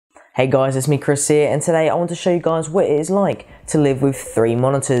Hey guys, it's me Chris here, and today I want to show you guys what it is like to live with 3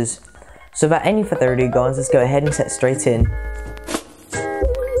 monitors. So without any further ado guys, let's go ahead and set straight in.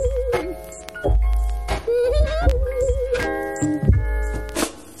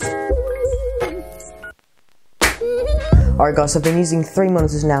 Alright guys, so I've been using 3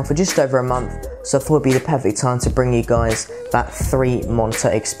 monitors now for just over a month, so I thought it'd be the perfect time to bring you guys that 3 monitor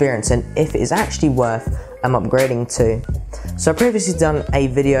experience and if it is actually worth upgrading to. So I've previously done a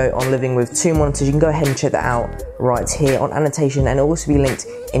video on living with 2 monitors. You can go ahead and check that out right here on annotation, and it'll also be linked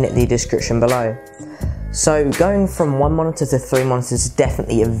in the description below. So going from 1 monitor to 3 monitors is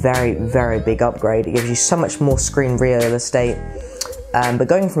definitely a very big upgrade. It gives you so much more screen real estate. But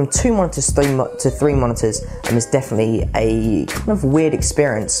going from 2 monitors to 3 monitors is definitely a kind of weird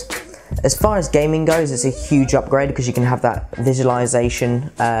experience. As far as gaming goes, it's a huge upgrade because you can have that visualization,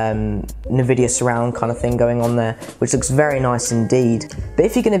 NVIDIA surround kind of thing going on there, which looks very nice indeed. But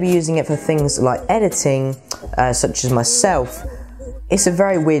if you're going to be using it for things like editing, such as myself, it's a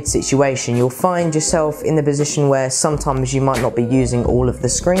very weird situation. You'll find yourself in the position where sometimes you might not be using all of the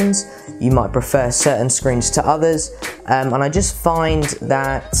screens. You might prefer certain screens to others. And I just find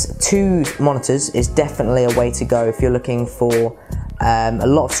that 2 monitors is definitely a way to go if you're looking for a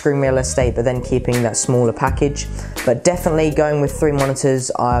lot of screen real estate, but then keeping that smaller package. But definitely going with 3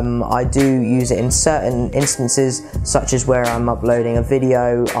 monitors, I do use it in certain instances, such as where I'm uploading a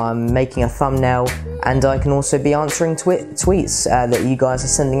video, I'm making a thumbnail, and I can also be answering tweets that you guys are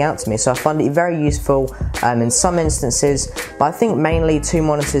sending out to me. So I find it very useful in some instances, but I think mainly 2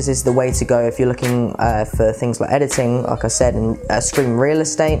 monitors is the way to go if you're looking for things like editing, like I said, and screen real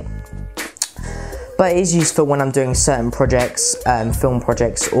estate. But it is useful when I'm doing certain projects, film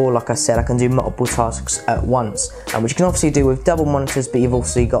projects, or like I said, I can do multiple tasks at once, which you can obviously do with double monitors, but you've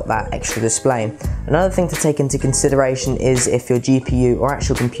also got that extra display. Another thing to take into consideration is if your GPU or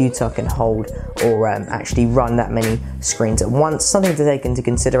actual computer can hold or actually run that many screens at once. Something to take into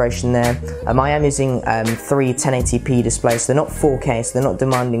consideration there. I am using 3 1080p displays, so they're not 4K, so they're not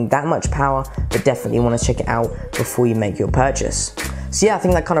demanding that much power, but definitely want to check it out before you make your purchase. So yeah, I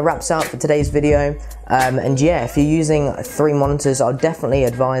think that kind of wraps up for today's video. And yeah, if you're using 3 monitors, I'll definitely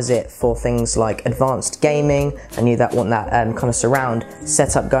advise it for things like advanced gaming, and you want that kind of surround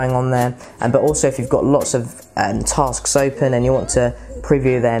setup going on there. But also if you've got lots of tasks open and you want to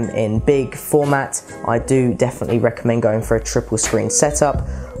preview them in big format, I do definitely recommend going for a triple screen setup.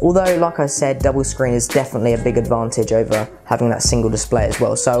 Although, like I said, double screen is definitely a big advantage over having that single display as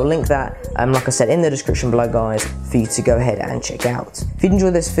well. So I'll link that, like I said, in the description below, guys, for you to go ahead and check out. If you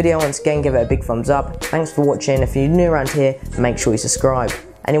enjoyed this video, once again, give it a big thumbs up. Thanks for watching. If you're new around here, make sure you subscribe.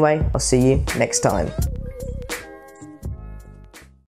 Anyway, I'll see you next time.